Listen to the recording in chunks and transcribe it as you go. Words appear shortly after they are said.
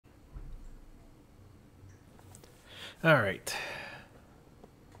Alright.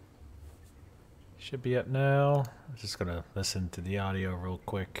 Should be up now. I'm just gonna listen to the audio real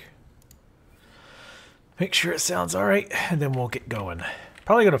quick. Make sure it sounds alright, and then we'll get going.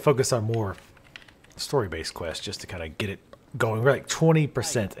 Probably gonna focus on more story-based quests just to kind of get it going. We're like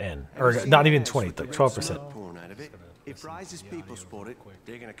 20% in. Or not even 20, like 12%. If Rise's people spot it,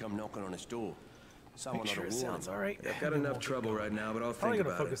 they're gonna come knocking on his door. Make sure it sounds alright. I've got enough trouble right now, but I'll Probably think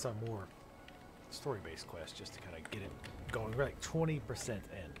gonna about focus on more story-based quests just to kind of get it going. We're like 20% in.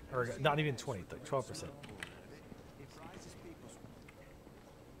 Or not even 20, like 12%.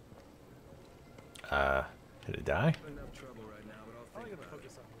 Did it die?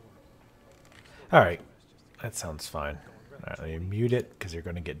 Alright. That sounds fine. Alright, let me mute it because you're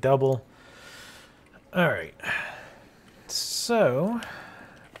going to get double. Alright. So,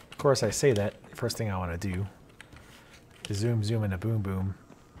 of course I say that. First thing I want to do is zoom, zoom, and a boom, boom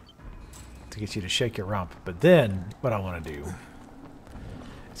to get you to shake your rump. But then, what I want to do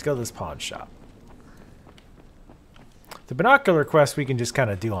is go to this pawn shop. The binocular quest we can just kind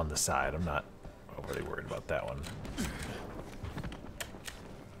of do on the side. I'm not overly worried about that one.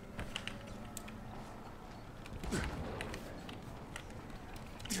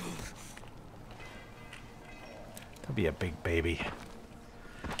 Don't be a big baby.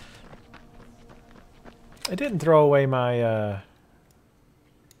 I didn't throw away my,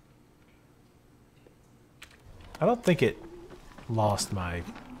 I don't think it lost my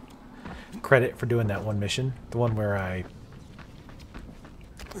credit for doing that one mission. The one where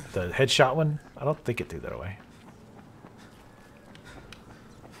the headshot one. I don't think it threw that away.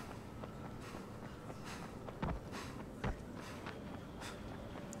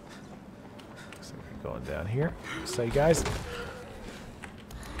 So we're going down here. So you guys.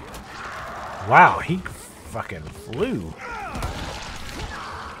 Wow, he fucking flew.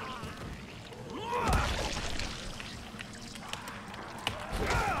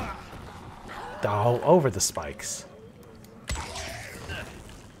 Oh, over the spikes.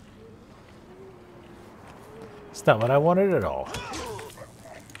 It's not what I wanted at all.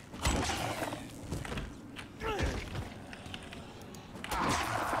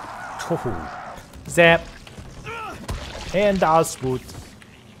 Oh, zap. And Auswood.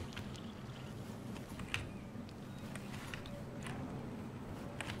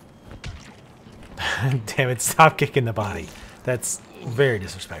 Damn it, stop kicking the body. That's very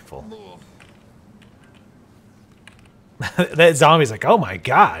disrespectful. That zombie's like, oh my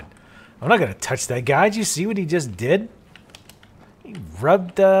god. I'm not gonna touch that guy. Did you see what he just did? He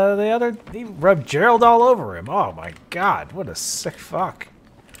rubbed he rubbed Gerald all over him. Oh my god, what a sick fuck.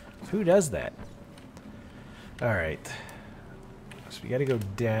 Who does that? Alright. So we gotta go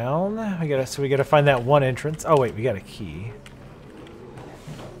down. So we gotta find that one entrance. Oh wait, we got a key.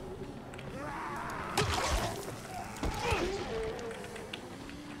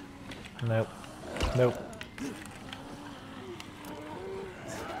 Nope. Nope.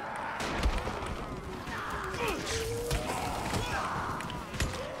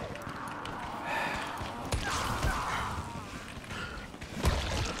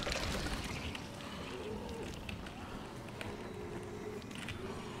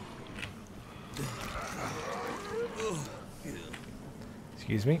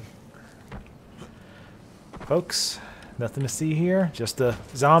 Excuse me. Folks, nothing to see here. Just a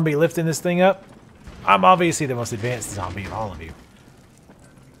zombie lifting this thing up. I'm obviously the most advanced zombie of all of you.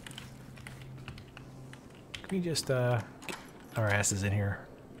 Can we just get our asses in here?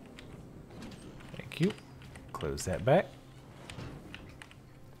 Thank you. Close that back.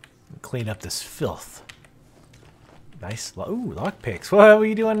 Clean up this filth. Nice. Ooh, lockpicks. What were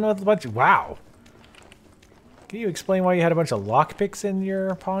you doing with a bunch of... Wow. Can you explain why you had a bunch of lockpicks in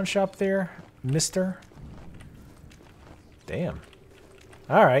your pawn shop there, mister? Damn.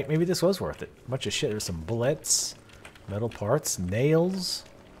 Alright, maybe this was worth it. A bunch of shit. There's some bullets, metal parts, nails,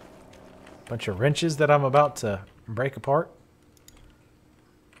 a bunch of wrenches that I'm about to break apart.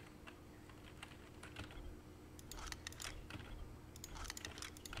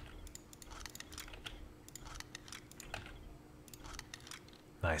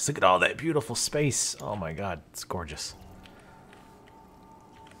 Nice. Look at all that beautiful space. Oh my god, it's gorgeous.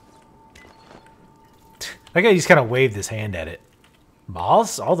 That guy just kind of waved his hand at it.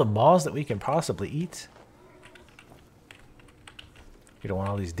 Moths? All the moths that we can possibly eat? You don't want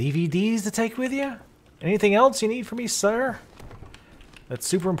all these DVDs to take with you? Anything else you need from me, sir? That's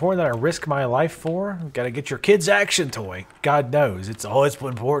super important that I risk my life for? Gotta get your kid's action toy. God knows, it's always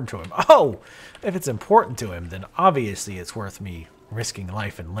important to him. Oh! If it's important to him, then obviously it's worth me risking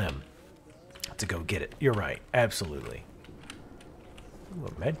life and limb to go get it. You're right. Absolutely. Ooh,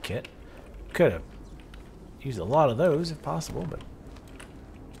 a med kit. Could have use a lot of those if possible, but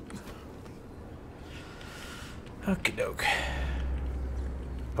okie doke.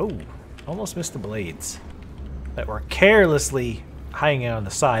 Oh, almost missed the blades that were carelessly hanging out on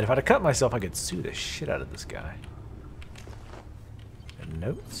the side. If I'd have cut myself, I could sue the shit out of this guy. And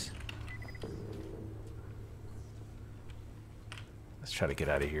notes. Let's try to get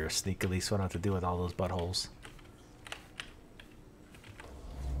out of here sneakily so I don't have to deal with all those buttholes.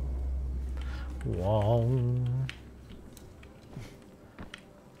 Wong.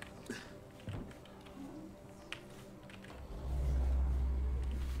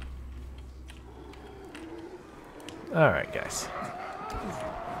 Alright, guys.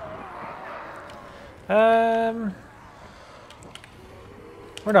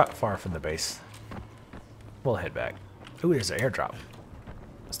 We're not far from the base. We'll head back. Ooh, there's an airdrop.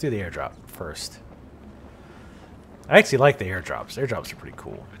 Let's do the airdrop first. I actually like the airdrops. Airdrops are pretty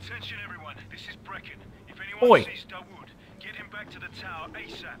cool. Attention everyone, this is Brecken. If anyone Oi. sees Dawood, get him back to the tower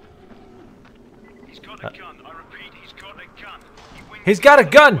ASAP. He's got a gun. I repeat, he's got a gun. He's got a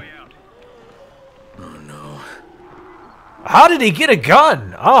gun! Oh no. How did he get a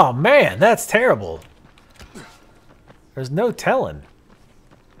gun? Oh man, that's terrible. There's no telling.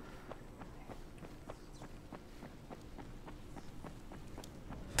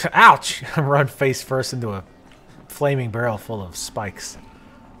 Ouch! Run face first into a flaming barrel full of spikes.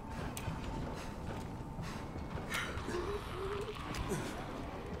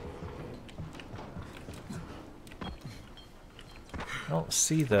 I don't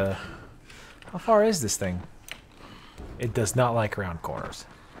see the... How far is this thing? It does not like round corners.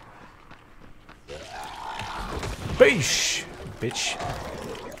 Beesh! Bitch.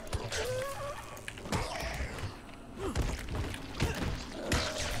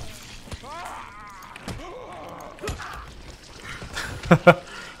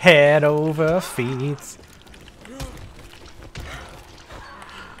 Head over feet.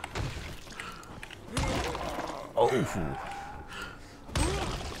 Oh.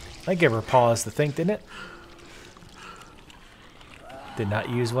 I gave her pause to think, didn't it? Did not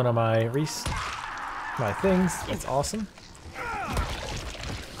use one of my things. That's awesome.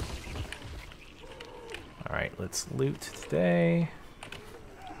 Alright, let's loot today.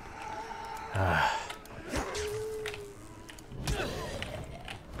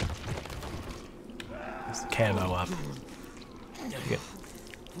 Let's camo up. Good.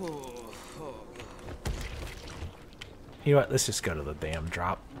 You know what? Let's just go to the damn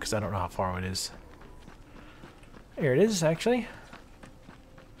drop, because I don't know how far it is. Here it is, actually.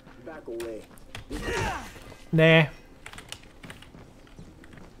 Back away. Nah.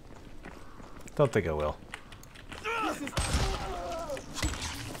 Don't think I will.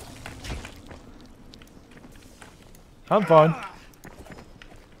 I'm fine.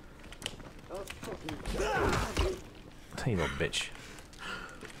 You little bitch.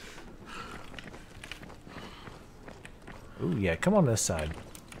 Ooh, yeah, come on this side.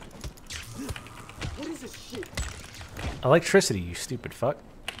 What is this shit? Electricity, you stupid fuck.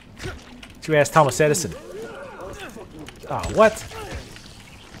 Did you ask Thomas Edison? Oh, what?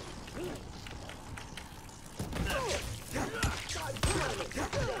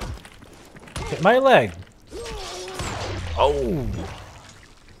 Hit my leg. Oh.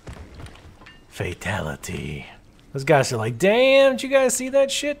 Fatality. Those guys are like, damn, did you guys see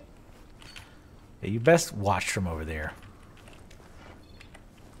that shit? Yeah, you best watch from over there.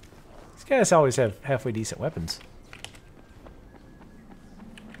 These guys always have halfway decent weapons.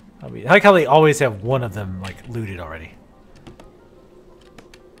 I like how they always have one of them like looted already.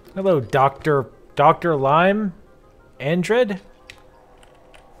 Hello, Dr. Lime Andred?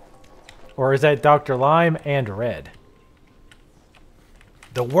 Or is that Dr. Lime and Red?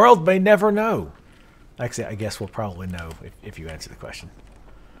 The world may never know. Actually, I guess we'll probably know if you answer the question.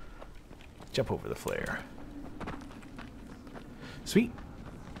 Jump over the flare. Sweet.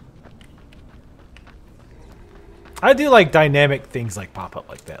 I do like dynamic things like pop up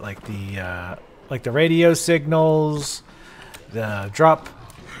like that, like the radio signals, the drop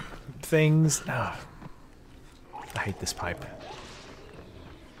things. Oh, I hate this pipe.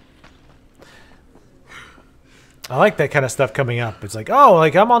 I like that kind of stuff coming up. It's like, oh,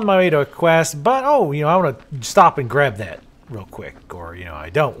 like I'm on my way to a quest, but oh, you know, I want to stop and grab that real quick, or you know, I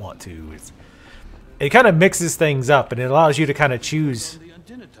don't want to. It kind of mixes things up, and it allows you to kind of choose.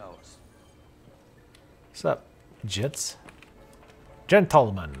 What's up, gents?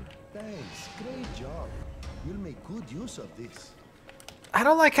 Gentlemen. Thanks, great job. You'll make good use of this. I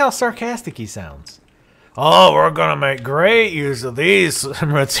don't like how sarcastic he sounds. Oh, we're gonna make great use of these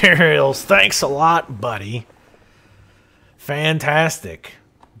materials. Thanks a lot, buddy. Fantastic.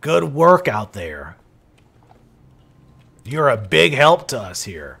 Good work out there. You're a big help to us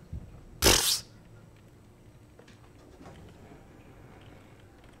here. It's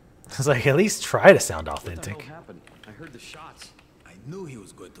like, at least try to sound authentic. What the hell happened? I heard the shots. I knew he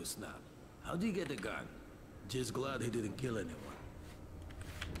was going to snap. How'd he get the gun? Just glad he didn't kill anyone.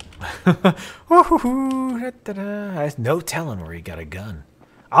 There's no telling where he got a gun.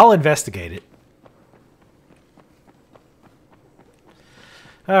 I'll investigate it.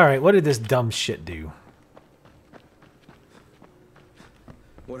 Alright, what did this dumb shit do?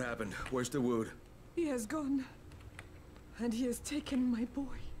 What happened? Where's the wood? He has gone. And he has taken my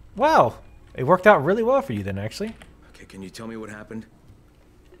boy. Wow, it worked out really well for you then, actually. Okay, can you tell me what happened?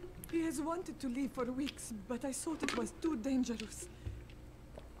 He has wanted to leave for weeks, but I thought it was too dangerous.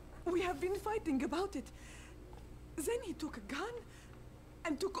 We have been fighting about it. Then he took a gun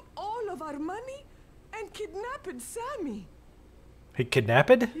and took all of our money and kidnapped Sammy. He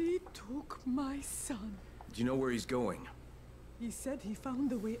kidnapped? He took my son. Do you know where he's going? He said he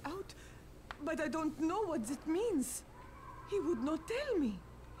found a way out, but I don't know what it means. He would not tell me.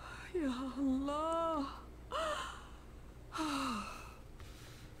 Ya Allah.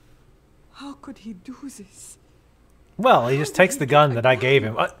 How could he do this? Well, he just takes the gun that I gave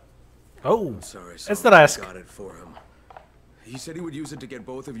him. Oh, Sorry, that's not ask. got it for him. He said he would use it to get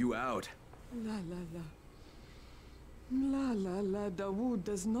both of you out. La la la. La la la, Dawood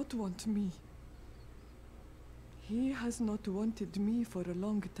does not want me. He has not wanted me for a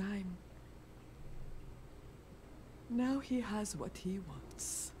long time. Now he has what he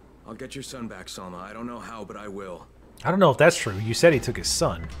wants. I'll get your son back, Salma. I don't know how, but I will. I don't know if that's true. You said he took his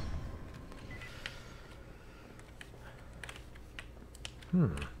son.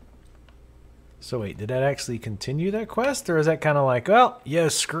 So wait, did that actually continue that quest? Or is that kind of like, well, you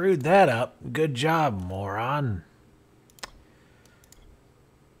screwed that up. Good job, moron.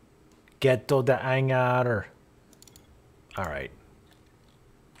 Ghetto de Angar. Alright.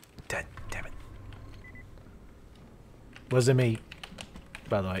 Damn it. Wasn't me.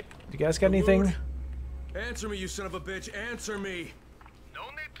 By the way, you guys got anything? Answer me, you son of a bitch. Answer me. No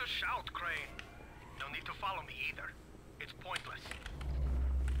need to shout, Crane. No need to follow me either. It's pointless.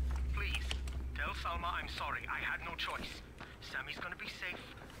 Please, tell Salma I'm sorry. I had no choice. Sammy's gonna be safe.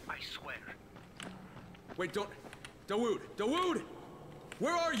 I swear. Wait, don't... Dawood! Dawood!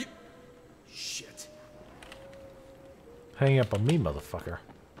 Where are you? Shit. Hang up on me, motherfucker.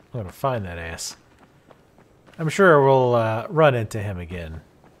 I'm gonna find that ass. I'm sure we'll run into him again.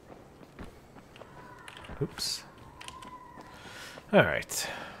 Oops. Alright.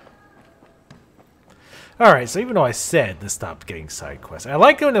 Alright, so even though I said to stop getting side quests, I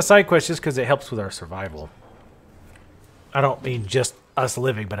like doing the side quests just because it helps with our survival. I don't mean just us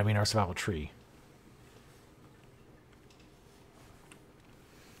living, but I mean our survival tree.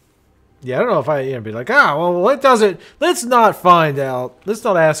 Yeah, I don't know if I be like, well, it doesn't. Let's not find out. Let's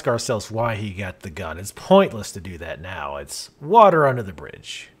not ask ourselves why he got the gun. It's pointless to do that now. It's water under the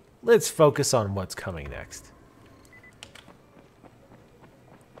bridge. Let's focus on what's coming next.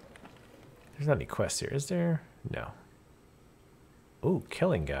 There's not any quests here, is there? No. Ooh,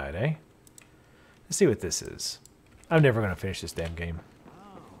 killing guide, eh? Let's see what this is. I'm never going to finish this damn game.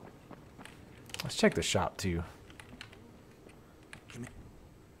 Let's check the shop, too.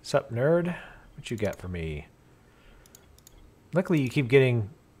 Sup, nerd? What you got for me? Luckily, you keep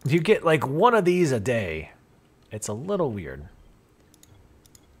getting... You get, like, one of these a day. It's a little weird.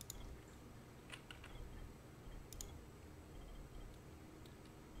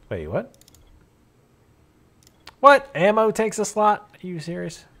 Wait, what? What? Ammo takes a slot? Are you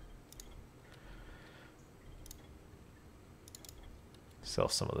serious? Sell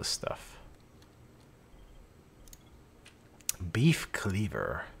some of this stuff. Beef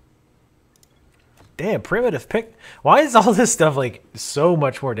cleaver. Damn, primitive pick. Why is all this stuff like so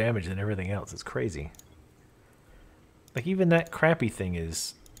much more damage than everything else? It's crazy. Like even that crappy thing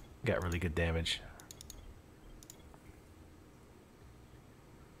is got really good damage.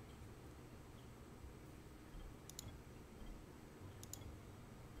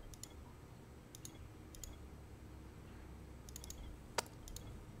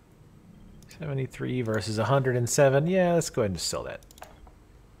 $73 versus 107. Yeah, let's go ahead and just sell that.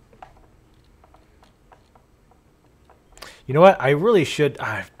 You know what? I really should.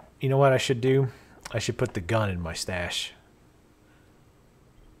 You know what I should do? I should put the gun in my stash.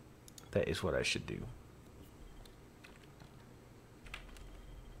 That is what I should do.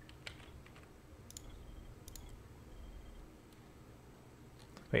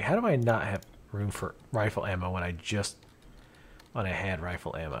 Wait, how do I not have room for rifle ammo when I had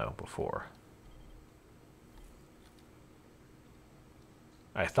rifle ammo before?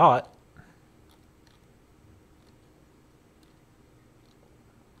 I thought.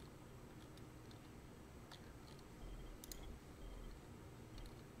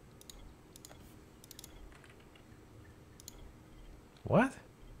 What?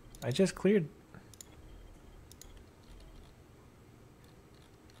 I just cleared.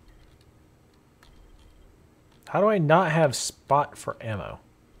 How do I not have spot for ammo?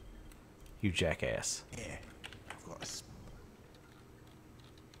 You jackass. Yeah, I've got a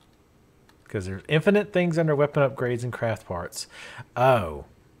Because there's infinite things under weapon upgrades and craft parts. Oh.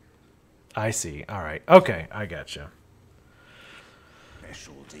 I see. Alright. Okay, I gotcha.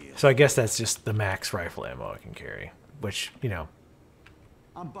 special deal. So I guess that's just the max rifle ammo I can carry. Which, you know.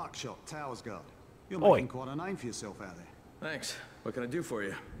 I'm Buckshot, Towers Guard. You're Oi. making quite a name for yourself out there. Thanks. What can I do for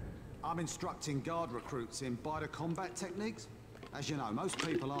you? I'm instructing guard recruits in biter combat techniques. As you know, most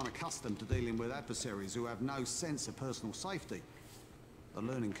people aren't accustomed to dealing with adversaries who have no sense of personal safety. The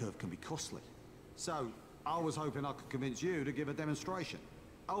learning curve can be costly. So, I was hoping I could convince you to give a demonstration.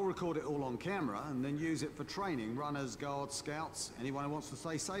 I'll record it all on camera and then use it for training runners, guards, scouts, anyone who wants to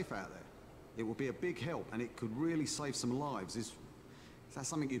stay safe out there. It will be a big help and it could really save some lives. Is that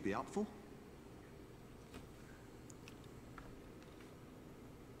something you'd be up for?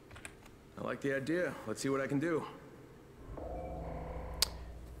 I like the idea. Let's see what I can do.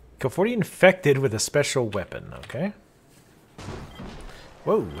 Kill 40 infected with a special weapon. Okay.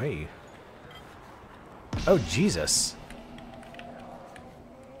 Whoa, hey. Oh, Jesus.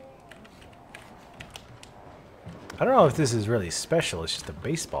 I don't know if this is really special. It's just a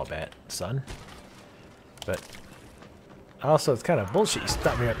baseball bat, son. But also, it's kind of bullshit. You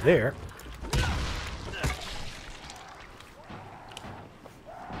stop me up there.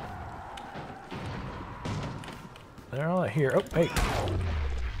 They're all here. Oh, hey.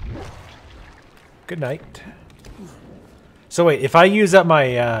 Good night. So wait, if I use up my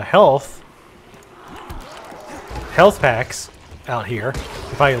health packs out here,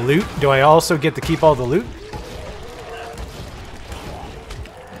 if I loot, do I also get to keep all the loot?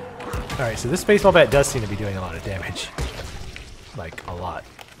 Alright, so this baseball bat does seem to be doing a lot of damage. Like, a lot.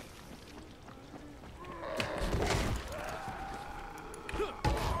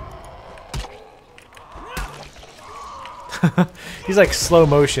 He's like slow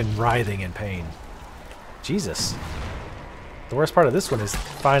motion writhing in pain. Jesus. The worst part of this one is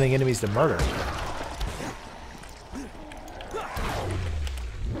finding enemies to murder.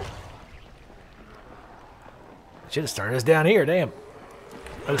 Should have started us down here, damn.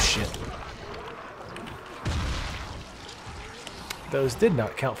 Oh shit. Those did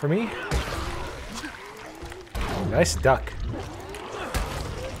not count for me. Oh, nice duck.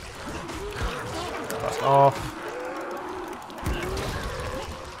 Bust off.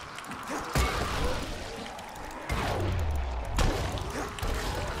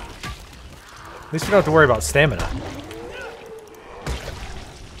 At least we don't have to worry about stamina.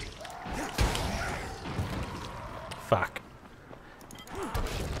 Fuck.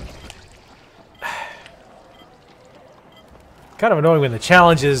 Kind of annoying when the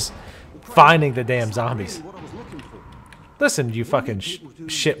challenge is finding the damn zombies. Listen, you fucking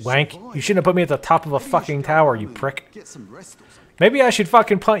shit wank. You shouldn't have put me at the top of a fucking tower, you prick. Maybe I should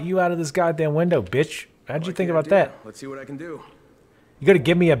fucking punt you out of this goddamn window, bitch. How'd you think about that? Let's see what I can do. You gotta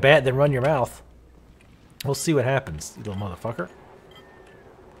give me a bat, then run your mouth. We'll see what happens, you little motherfucker.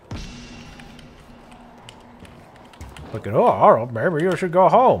 Look at, oh, maybe you should go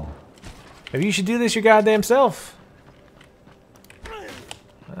home. Maybe you should do this your goddamn self.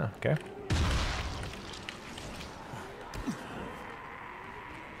 Oh, okay.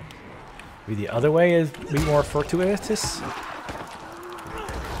 Maybe the other way is be more fortuitous.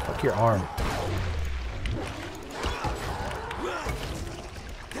 Fuck your arm.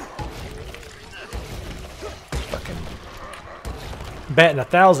 Batting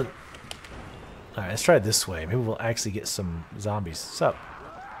 1,000. Alright, let's try it this way. Maybe we'll actually get some zombies. What's up?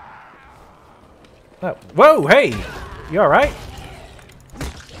 Oh, whoa, hey! You alright?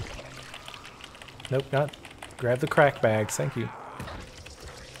 Nope, not. Grab the crack bags, thank you.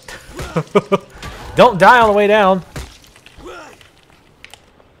 Don't die on the way down.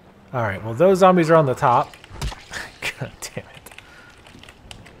 Alright, well those zombies are on the top. God damn it.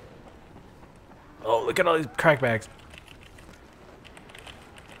 Oh, look at all these crack bags.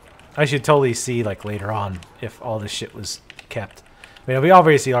 I should totally see, like, later on if all this shit was kept. I mean, we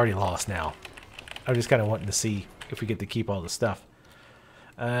obviously already lost now. I'm just kind of wanting to see if we get to keep all the stuff.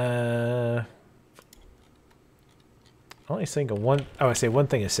 Only think of one... Oh, I say one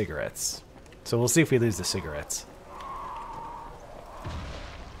thing is cigarettes. So we'll see if we lose the cigarettes.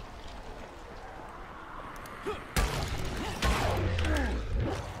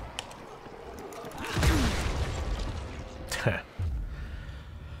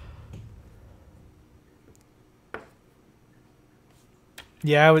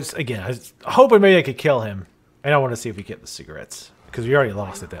 Yeah, I was hoping maybe I could kill him. And I want to see if we get the cigarettes. Because we already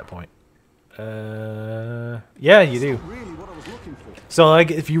lost at that point. Yeah, you do. So,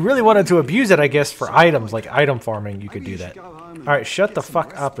 like, if you really wanted to abuse it, I guess, for items, like item farming, you could do that. Alright, shut the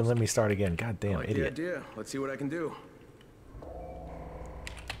fuck up and let me start again. God damn, idiot. The idea. Let's see what I can do.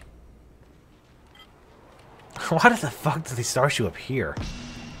 Why the fuck did they start you up here?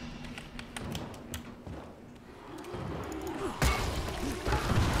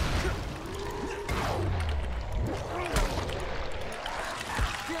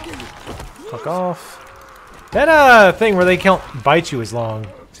 Fuck off. That thing where they can't bite you as long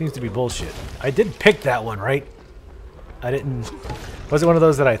seems to be bullshit. I did pick that one, right? I didn't... Was it one of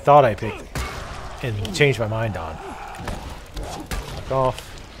those that I thought I picked and changed my mind on? Fuck off.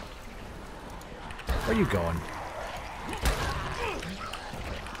 Where are you going?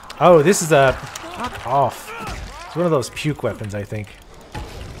 Oh, this is a... Fuck off. It's one of those puke weapons, I think.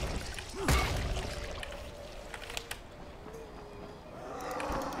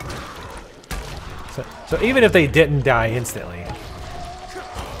 So even if they didn't die instantly...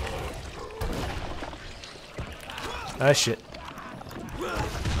 Ah, shit.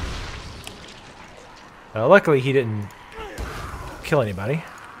 Luckily, he didn't kill anybody.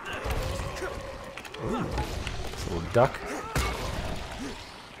 Ooh, this little duck.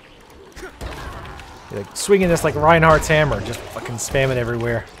 You're like swinging this like Reinhardt's hammer, just fucking spamming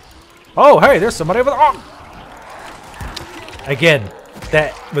everywhere. Oh, hey, there's somebody over there. Oh! Again,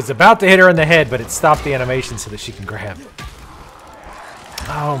 that was about to hit her in the head, but it stopped the animation so that she can grab.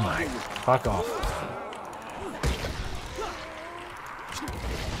 Oh my, fuck off.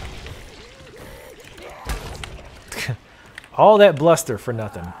 All that bluster for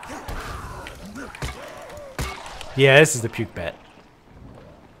nothing. Yeah, this is the puke bat.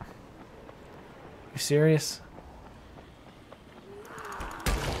 You serious?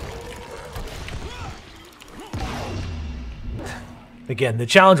 Again, the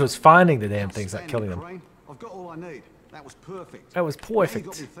challenge was finding the damn things, not killing them. I've got all I need. That was perfect. That was perfect.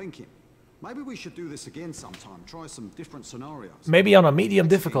 You got me thinking. Maybe we should do this again sometime. Try some different scenarios. Maybe on a medium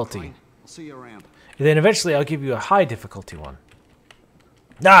difficulty. I'll see you around. And then eventually I'll give you a high difficulty one.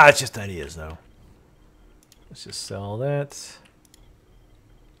 Nah, it's just ideas though. Let's just sell that.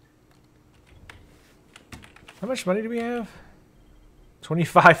 How much money do we have?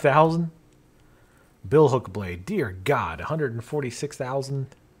 25,000. Billhook blade. Dear God, 146,000.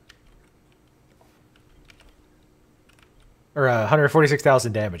 Or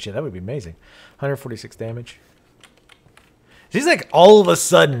 146,000 damage. Yeah, that would be amazing. 146 damage. It seems like all of a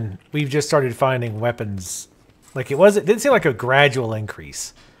sudden we've just started finding weapons. Like it didn't seem like a gradual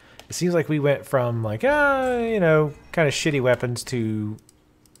increase. It seems like we went from like, you know, kind of shitty weapons to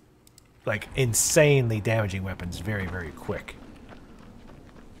like insanely damaging weapons very, very quick.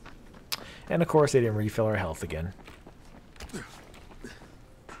 And of course they didn't refill our health again.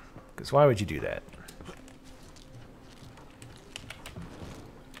 Because why would you do that?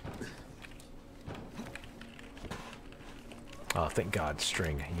 Oh, thank God,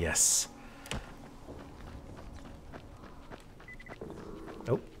 string. Yes.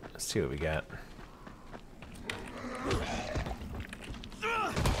 Oh, let's see what we got.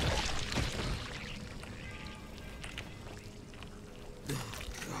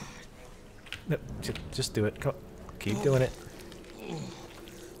 No, just do it. Come on. Keep doing it.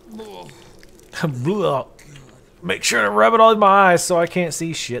 Make sure to rub it on my eyes so I can't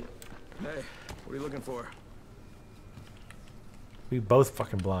see shit. Hey, what are you looking for? We both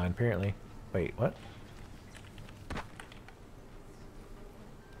fucking blind, apparently. Wait, what?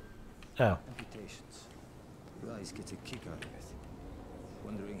 Oh. Amputations. Guys get a kick out of it.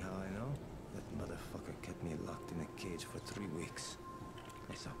 Wondering how I know? That motherfucker kept me locked in a cage for 3 weeks.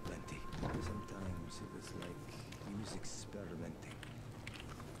 I saw plenty. Sometimes it was like he was experimenting.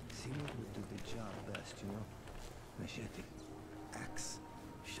 See what would do the job best, you know? Machete, axe,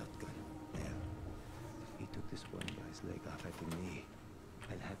 shotgun, nail. He took this one guy's leg off at the knee.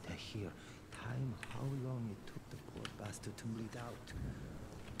 I'll have to hear time how long it took the poor bastard to bleed out.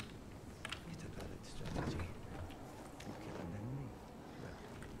 It's a valid strategy. You kill an enemy, well,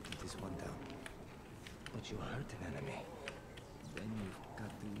 it is one down. But you hurt an enemy. Then you've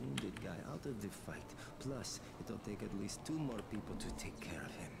got the wounded guy out of the fight. Plus, it'll take at least 2 more people to take care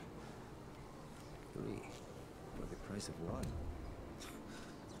of him. 3 for the price of 1.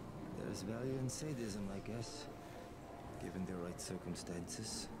 There's value in sadism, I guess, given the right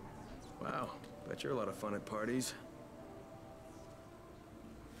circumstances. Wow, bet you're a lot of fun at parties.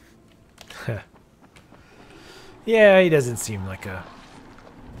 Yeah, he doesn't seem like a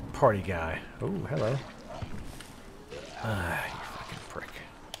party guy. Oh, hello. Ah, you fucking prick.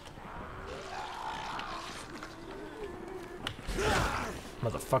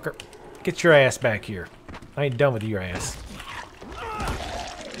 motherfucker. Get your ass back here. I ain't done with your ass.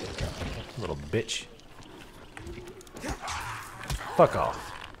 Little bitch. Fuck off.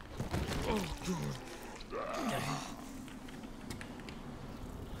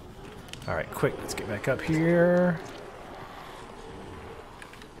 Alright, quick, let's get back up here.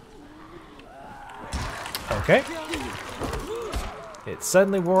 Okay. It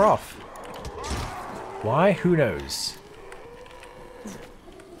suddenly wore off. Why? Who knows?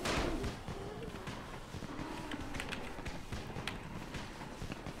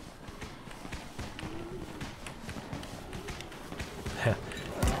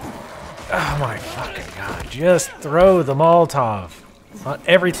 Oh my fucking god. Just throw the Molotov. Not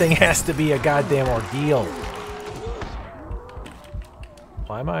everything has to be a goddamn ordeal.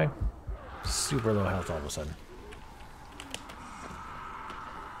 Why am I super low health all of a sudden?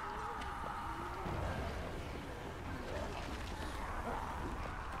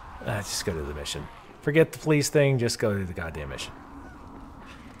 Just go to the mission. Forget the police thing, just go to the goddamn mission.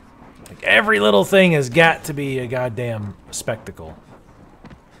 Like, every little thing has got to be a goddamn spectacle.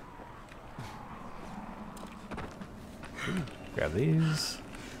 Grab these.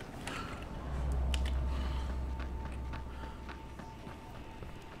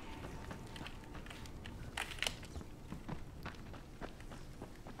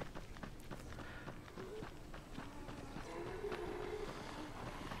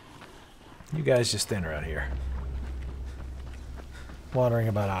 You guys just stand around here. Wandering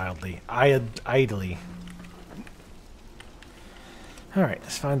about idly. Alright,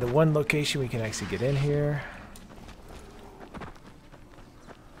 let's find the one location we can actually get in here.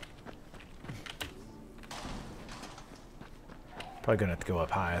 Probably gonna have to go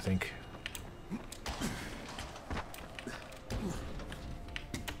up high, I think.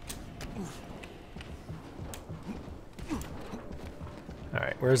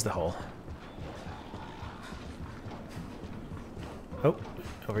 Alright, where's the hole? Oh,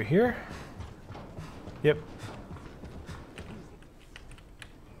 over here? Yep.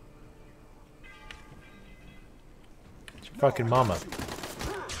 It's your fucking mama.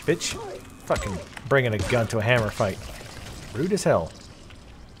 Bitch. Fucking bringing a gun to a hammer fight. Rude as hell.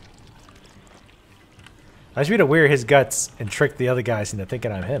 I should be to wear his guts and trick the other guys into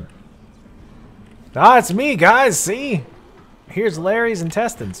thinking I'm him. Ah, it's me, guys. See? Here's Larry's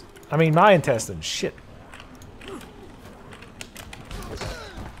intestines. I mean, my intestines. Shit.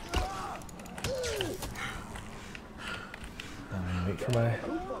 Wait for my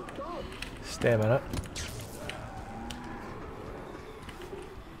stamina.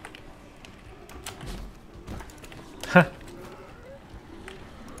 Huh.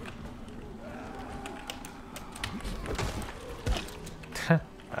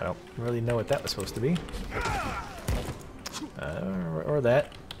 I don't really know what that was supposed to be. Or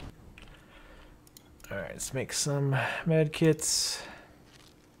that. Alright, let's make some med kits.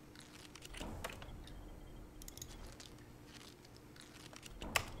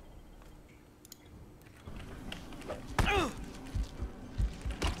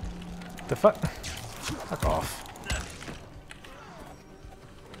 The fuck? Fuck off.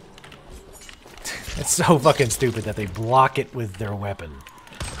 It's so fucking stupid that they block it with their weapon.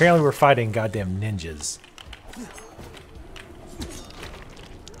 Apparently we're fighting goddamn ninjas.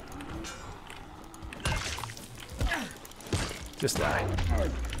 Just die.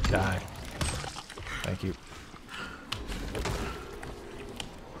 Die. Thank you.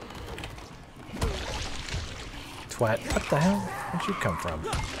 Twat. What the hell? Where'd you come from?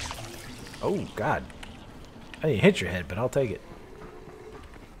 Oh, God. I didn't hit your head, but I'll take it.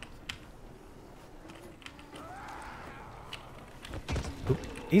 Oop,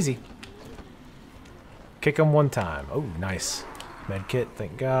 easy. Kick him one time. Oh, nice. Med kit,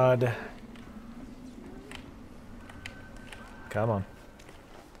 thank God. Come on.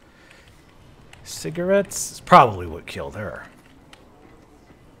 Cigarettes is probably what killed her.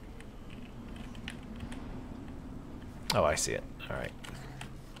 Oh, I see it. All right.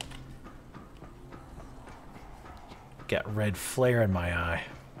 Got red flare in my eye.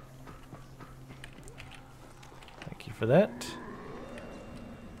 Thank you for that.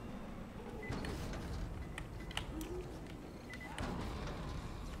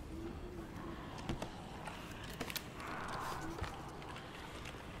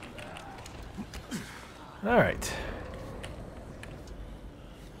 All right.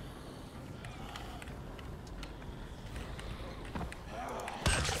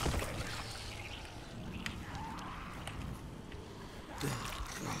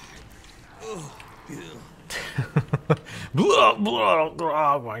 Blah, blah,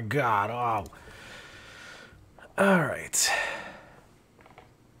 blah, oh my God. Oh. All right.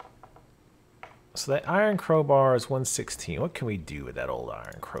 So that iron crowbar is 116. What can we do with that old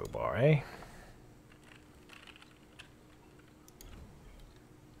iron crowbar, eh?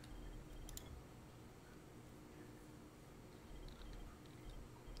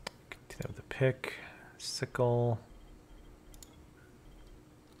 Have the pick, sickle.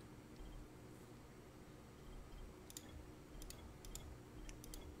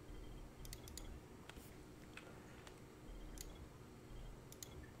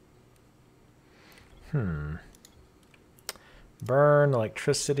 Burn,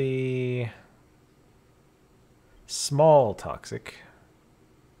 electricity. Small toxic.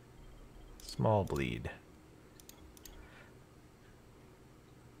 Small bleed.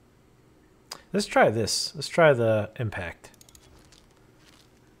 Let's try this. Let's try the impact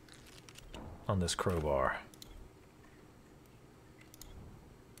on this crowbar.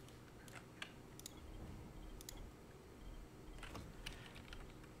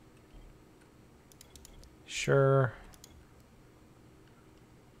 Sure.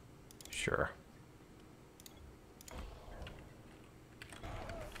 Sure.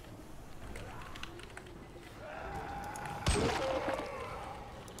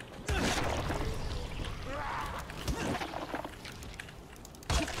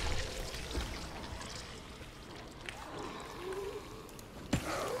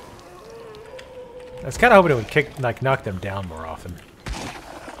 I was kind of hoping it would knock them down more often.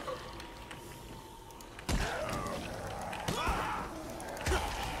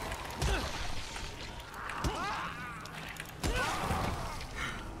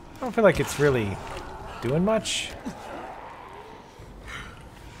 I don't feel like it's really doing much.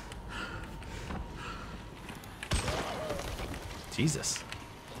 Jesus.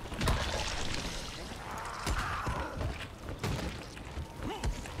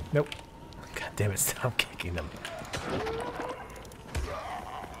 Nope. God damn it, stop kicking them.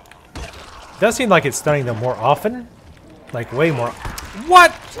 It does seem like it's stunning them more often. Like, way more.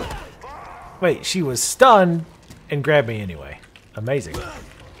 What? Wait, she was stunned and grabbed me anyway. Amazing.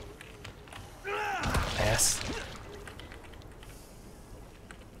 Ass.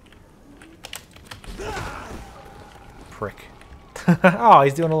 Prick. Oh,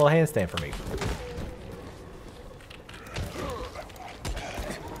 he's doing a little handstand for me.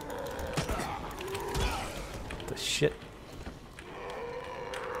 The shit.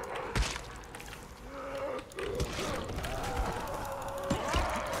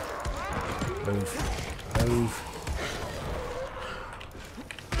 Move. Move.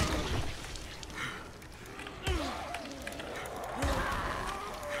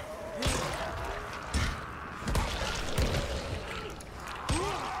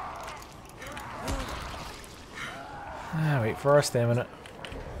 Wait for our stamina.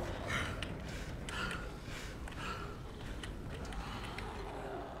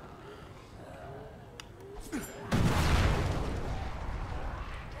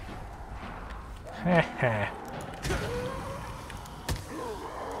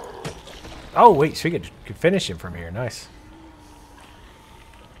 Oh wait, so we could finish him from here. Nice.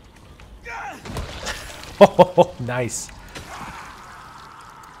 Oh, nice.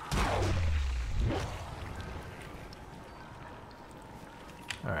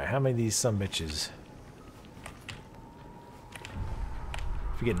 Alright, how many of these sumbitches?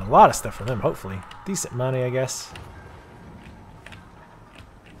 We're getting a lot of stuff from them, hopefully. Decent money, I guess.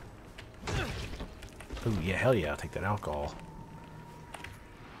 Ooh, yeah, hell yeah, I'll take that alcohol.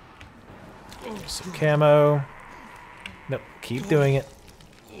 Some camo. Nope, keep doing it.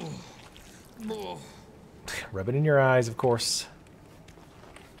 Rub it in your eyes, of course.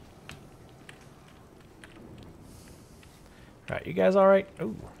 Alright, you guys alright?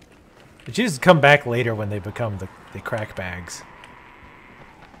 Ooh. It usually come back later when they become the crack bags.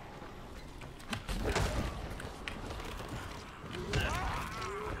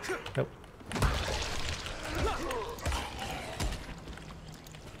 Nope.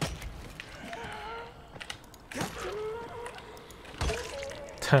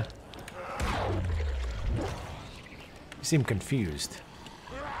 You seem confused.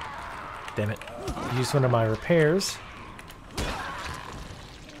 Damn it. Use one of my repairs.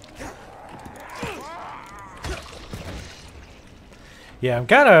 Yeah, I'm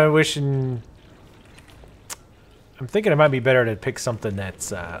kind of wishing... I'm thinking it might be better to pick something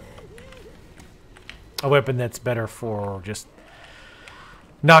that's... a weapon that's better for just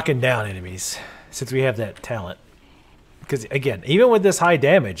knocking down enemies, since we have that talent. Because, again, even with this high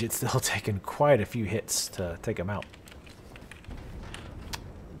damage, it's still taking quite a few hits to take them out.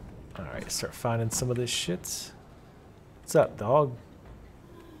 Alright, start finding some of this shit. What's up, dog?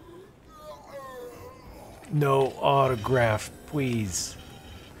 No autograph, please.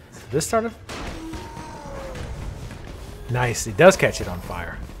 This started? Nice. He does catch it on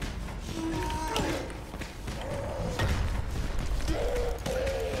fire.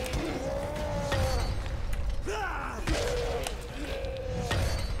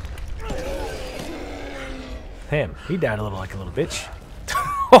 Damn, he died a little like a little bitch.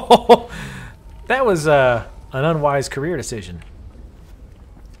 That was an unwise career decision.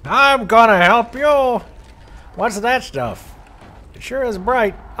 I'm gonna help you. What's that stuff? It sure is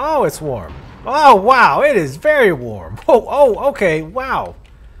bright. Oh, it's warm. Oh, wow, it is very warm. Oh, okay, wow.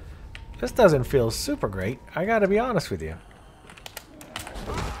 This doesn't feel super great. I gotta be honest with you.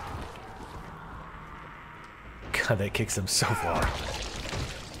 God, that kicks him so far.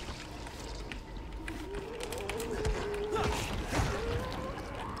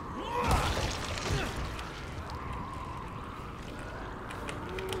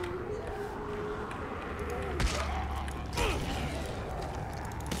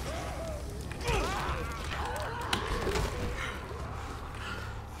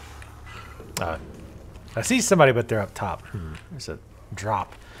 I see somebody, but they're up top. There's a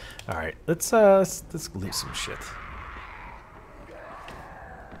drop. All right, let's loot some shit.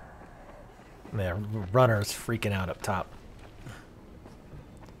 Yeah, runner's freaking out up top.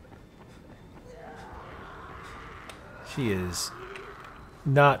 She is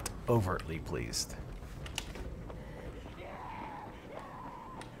not overtly pleased.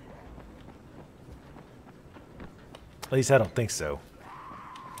 At least I don't think so.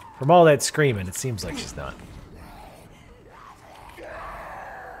 From all that screaming, it seems like she's not.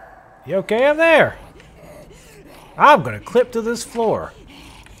 You okay up there? I'm gonna clip to this floor.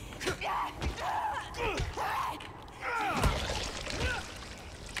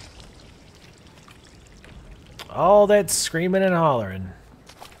 All that screaming and hollering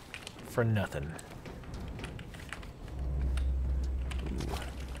for nothing. Ooh.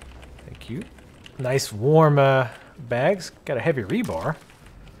 Thank you. Nice warm bags. Got a heavy rebar.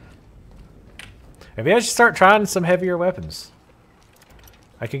 Maybe I should start trying some heavier weapons.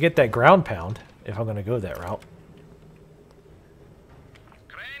 I could get that ground pound if I'm going to go that route.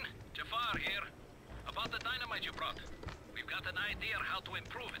 Crane, Jafar here. About the dynamite you brought. We've got an idea how to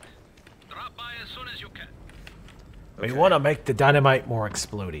improve it. Drop by as soon as you can. We want to make the dynamite more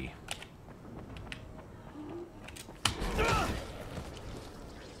explodey.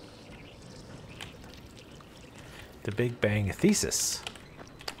 The Big Bang Thesis.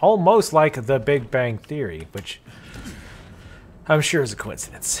 Almost like the Big Bang Theory, which I'm sure is a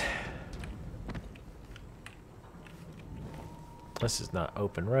coincidence. This is not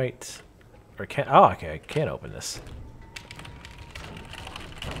open right. Or can't, oh, okay, I can't open this.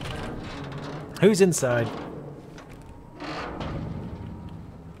 Who's inside?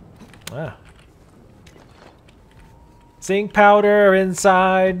 Ah. Zinc powder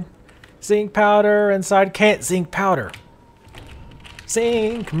inside. Zinc powder inside. Can't zinc powder.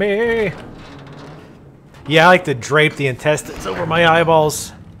 Sink me. Yeah, I like to drape the intestines over my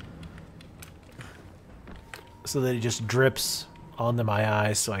eyeballs so that it just drips onto my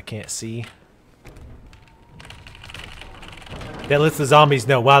eyes so I can't see. That lets the zombies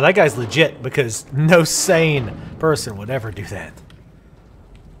know, wow, that guy's legit, because no sane person would ever do that.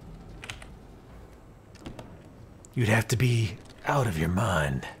 You'd have to be out of your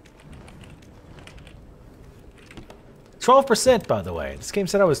mind. 12%, by the way. This game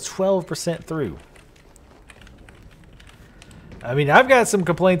said I was 12% through. I mean, I've got some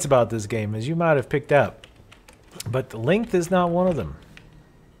complaints about this game, as you might have picked up. But the length is not one of them.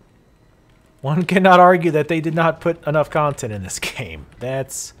 One cannot argue that they did not put enough content in this game.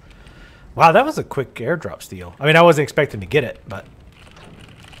 That's... Wow, that was a quick airdrop steal. I mean, I wasn't expecting to get it, but...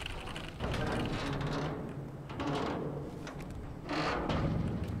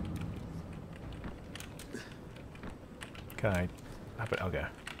 Okay. Okay. I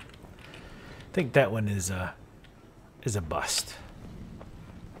think that one is a bust.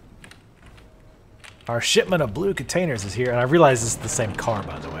 Our shipment of blue containers is here, and I realize this is the same car,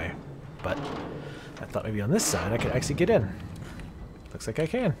 by the way. But I thought maybe on this side I could actually get in. Looks like I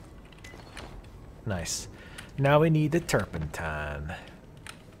can. Nice. Now we need the turpentine.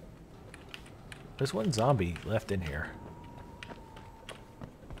 There's one zombie left in here.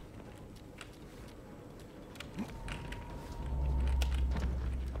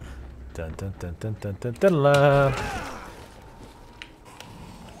 Dun dun dun dun dun dun dun dun.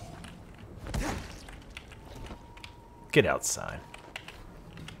 Get outside.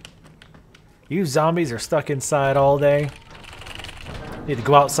 You zombies are stuck inside all day. Need to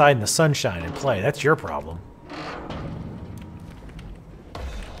go outside in the sunshine and play. That's your problem.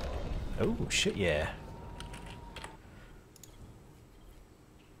 Oh, shit, yeah.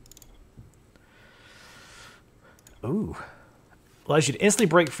 Ooh. Allows you to instantly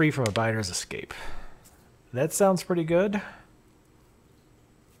break free from a bider's escape. That sounds pretty good.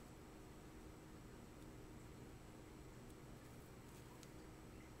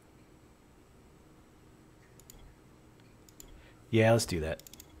 Yeah, let's do that.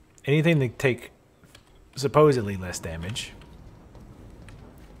 Anything to take supposedly less damage.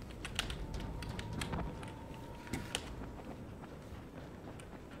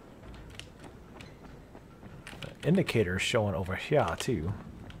 The indicator showing over here too.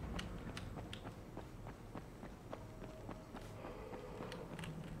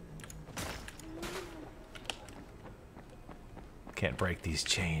 Can't break these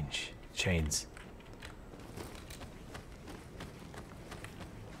chains.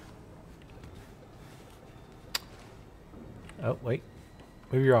 Oh, wait.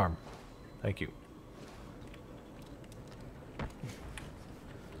 Move your arm. Thank you.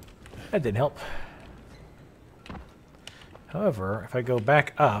 That didn't help. However, if I go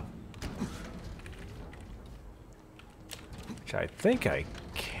back up, which I think I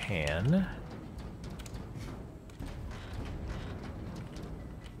can.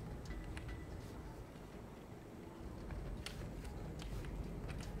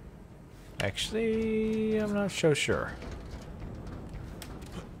 Actually, I'm not so sure.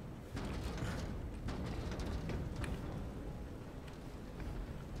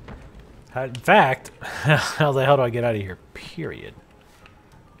 In fact, how the hell do I get out of here? Period.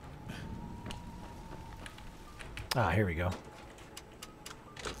 Ah, here we go.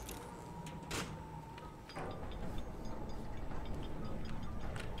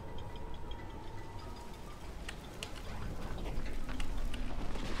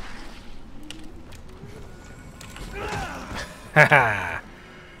 Haha.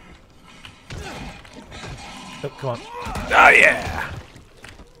 Oh, come on. Oh, yeah.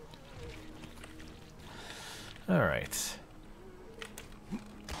 All right.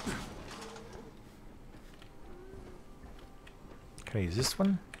 Can I use this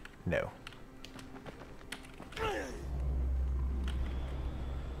one? No.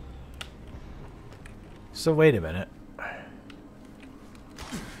 So wait a minute.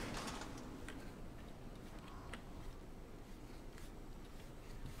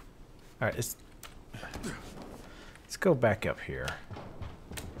 All right, let's go back up here.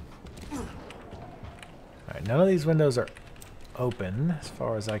 Alright, none of these windows are open, as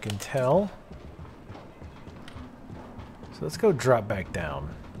far as I can tell. So let's go drop back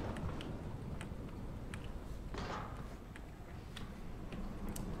down.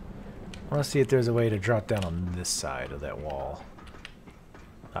 I want to see if there's a way to drop down on this side of that wall.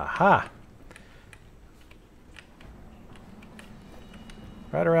 Aha!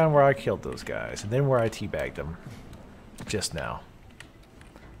 Right around where I killed those guys, and then where I teabagged them. Just now.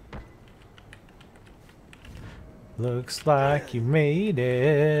 Looks like you made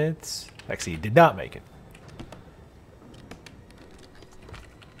it. Actually, you did not make it.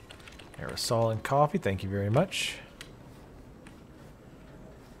 Aerosol and coffee, thank you very much.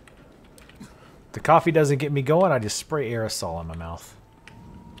 The coffee doesn't get me going, I just spray aerosol in my mouth.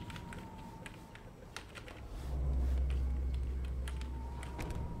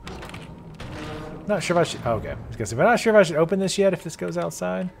 Not sure if I should. Oh, okay. I was gonna say, but I'm not sure if I should open this yet if this goes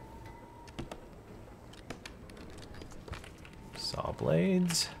outside. Saw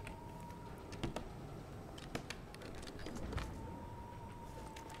blades.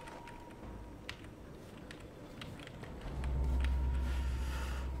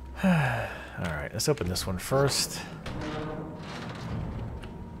 Alright, let's open this one first.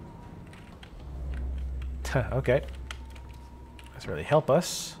 Okay. That's really help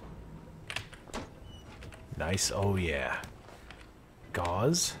us. Nice. Oh, yeah.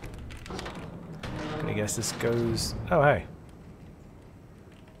 Gauze. I guess this goes... Oh, hey.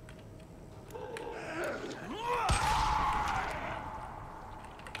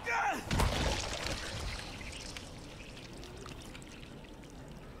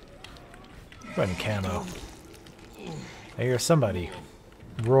 Go ahead and camo. I hear somebody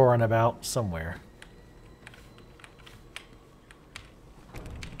roaring about somewhere.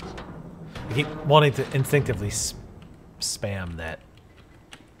 I keep wanting to instinctively spam that.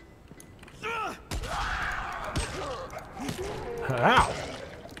 Ow!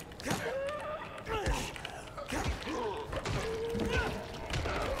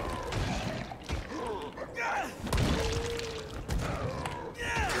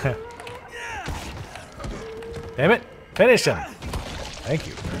 Damn it! Finish him! Thank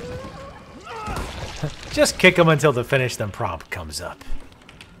you. Just kick him until the finish them prompt comes up.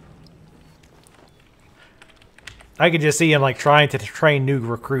 I can just see him like trying to train new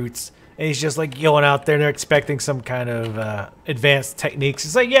recruits And he's just like going out there and they're expecting some kind of advanced techniques.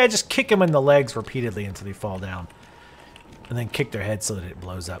 It's like, yeah, just kick them in the legs repeatedly until they fall down. And then kick their head so that it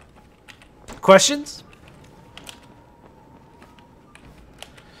blows up. Questions?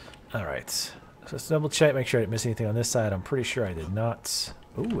 Alright. So let's double check, make sure I didn't miss anything on this side. I'm pretty sure I did not.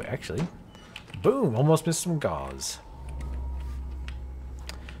 Ooh, actually. Boom! Almost missed some gauze.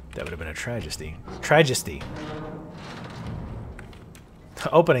 That would have been a tragedy. Tragedy.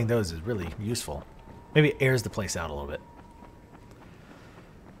 Opening those is really useful. Maybe it airs the place out a little bit.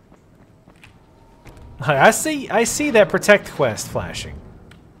 I see that protect quest flashing.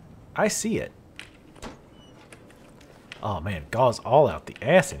 I see it. Oh man, gauze all out the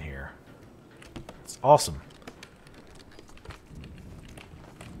ass in here. It's awesome.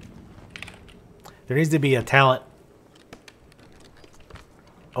 There needs to be a talent.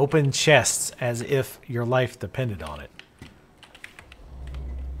 Open chests as if your life depended on it.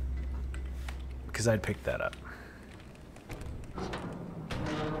 Because I'd pick that up.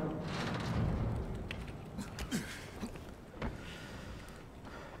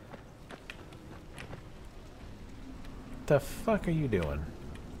 The fuck are you doing?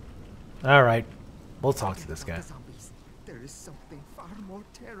 Alright, we'll talk to this guy. Zombies. There is something far more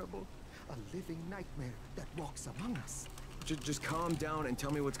terrible. A living nightmare that walks among us. Just calm down and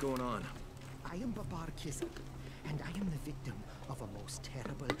tell me what's going on. I am Babar-Kizim, and I am the victim of a most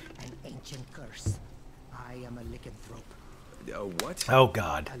terrible and ancient curse. I am a lycanthrope. What? Oh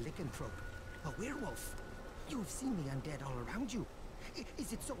god. A lycanthrope. A werewolf. You've seen the undead all around you.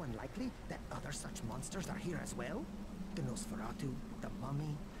 Is it so unlikely that other such monsters are here as well? The Nosferatu, the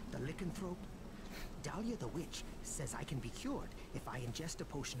mummy, the lycanthrope. Dahlia the witch says I can be cured if I ingest a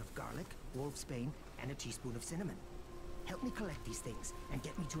potion of garlic, wolfsbane, and a teaspoon of cinnamon. Help me collect these things and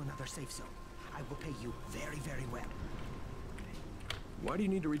get me to another safe zone. I will pay you very, very well. Why do you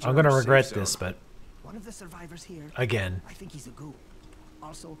need to reach? I'm gonna regret this, but one of the survivors here. Again. I think he's a ghoul.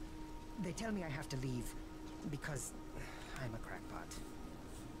 Also, they tell me I have to leave because I'm a crackpot.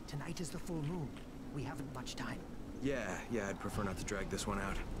 Tonight is the full moon. We haven't much time. Yeah, I'd prefer not to drag this one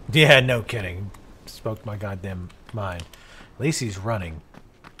out. Yeah, no kidding. Spoke my goddamn mind. At least he's running.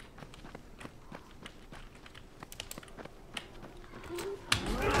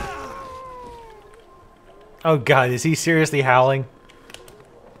 Oh god, is he seriously howling?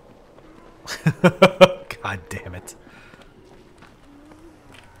 God damn it.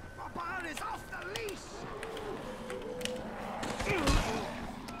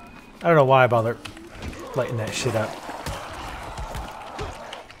 I don't know why I bother lighting that shit up.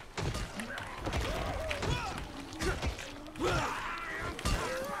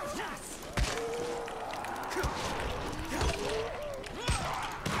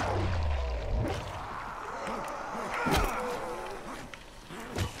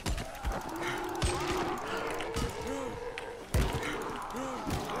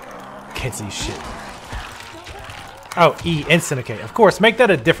 Can't see shit. Oh, E, instant-acate. Of course, make that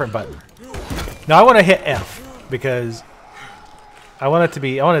a different button. Now I want to hit F because I want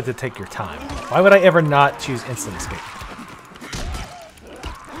it to take your time. Why would I ever not choose instant escape?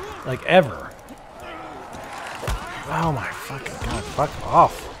 Like ever. Oh my fucking god, fuck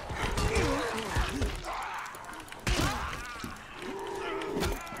off.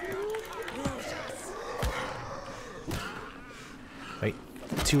 Wait,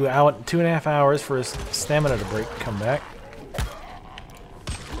 2.5 hours for his stamina to break, come back.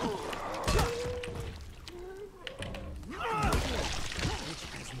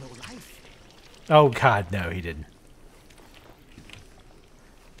 Oh god, no, he didn't.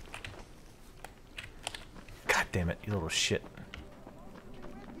 God damn it, you little shit.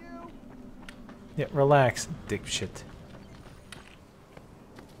 Yeah, relax, dick shit.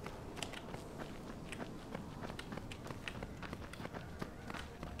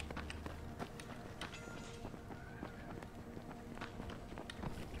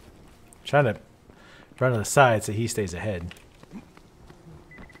 Trying to run to the side so he stays ahead.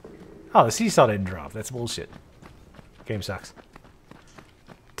 Oh, the seesaw didn't drop. That's bullshit. Game sucks.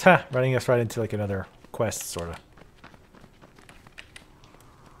 Ta! Running us right into like another quest, sorta.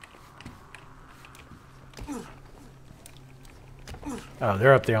 Oh,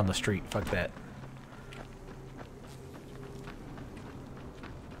 they're up there on the street. Fuck that.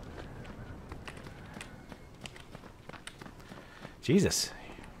 Jesus.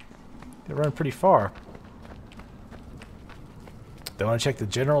 They run pretty far. Don't want to check the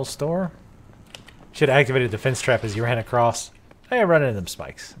general store? Should have activated the defense trap as you ran across. Hey, I run into them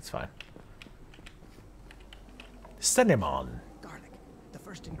spikes. It's fine. Cinnamon. Garlic, the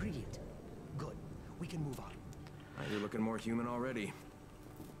first ingredient. Good. We can move on. You're looking more human already.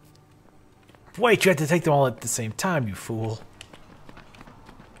 Wait, you had to take them all at the same time, you fool.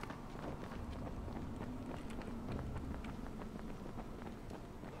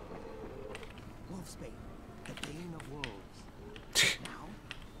 Wolfsbane, the bane of wolves. Now,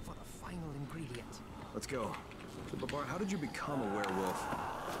 for the final ingredient. Let's go. So, Babar, how did you become a werewolf?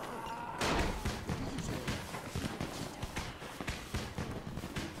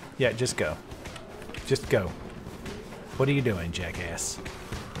 Yeah, just go. Just go. What are you doing, jackass?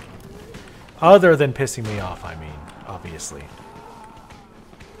 Other than pissing me off, I mean, obviously.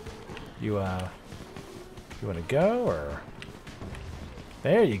 You want to go, or?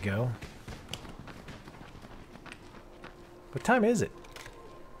 There you go. What time is it?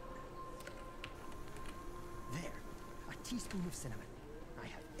 There, a teaspoon of cinnamon. I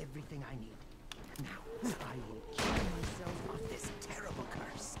have everything I need. Now, I will cure myself of this terrible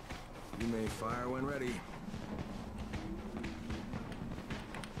curse. You may fire when ready.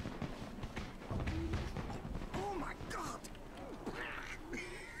 Oh my God!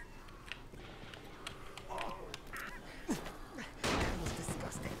 That was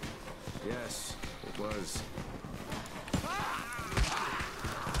disgusting. Yes, it was.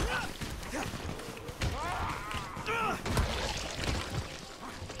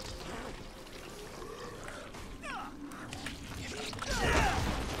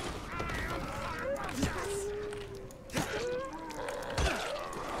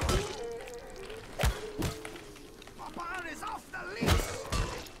 Babar is off the leash!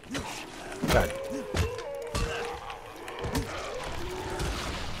 God.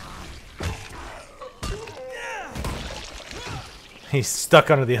 He's stuck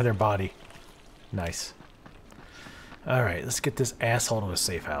under the other body. Nice. Alright, let's get this asshole to a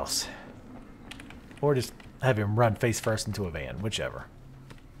safe house. Or just have him run face first into a van, whichever.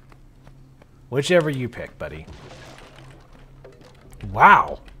 Whichever you pick, buddy.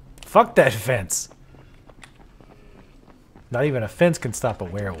 Wow! Fuck that fence! Not even a fence can stop a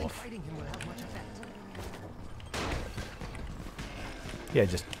werewolf. Fighting him will have much effect. Yeah,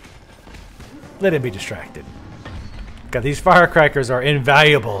 just let him be distracted. God, these firecrackers are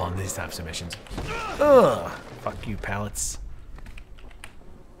invaluable on these types of missions. Ugh! Fuck you, pallets.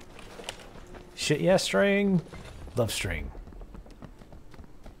 Shit, yeah, string. Love string.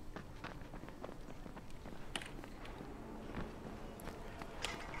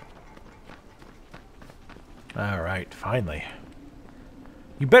 Alright, finally.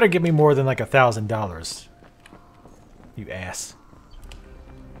 You better give me more than like $1,000. You ass.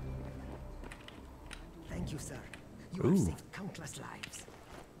 Thank you, sir. You have saved countless lives.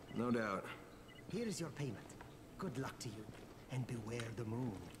 No doubt. Here is your payment. Good luck to you, and beware the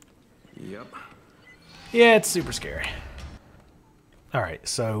moon. Yep. Yeah, it's super scary. Alright,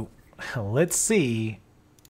 so let's see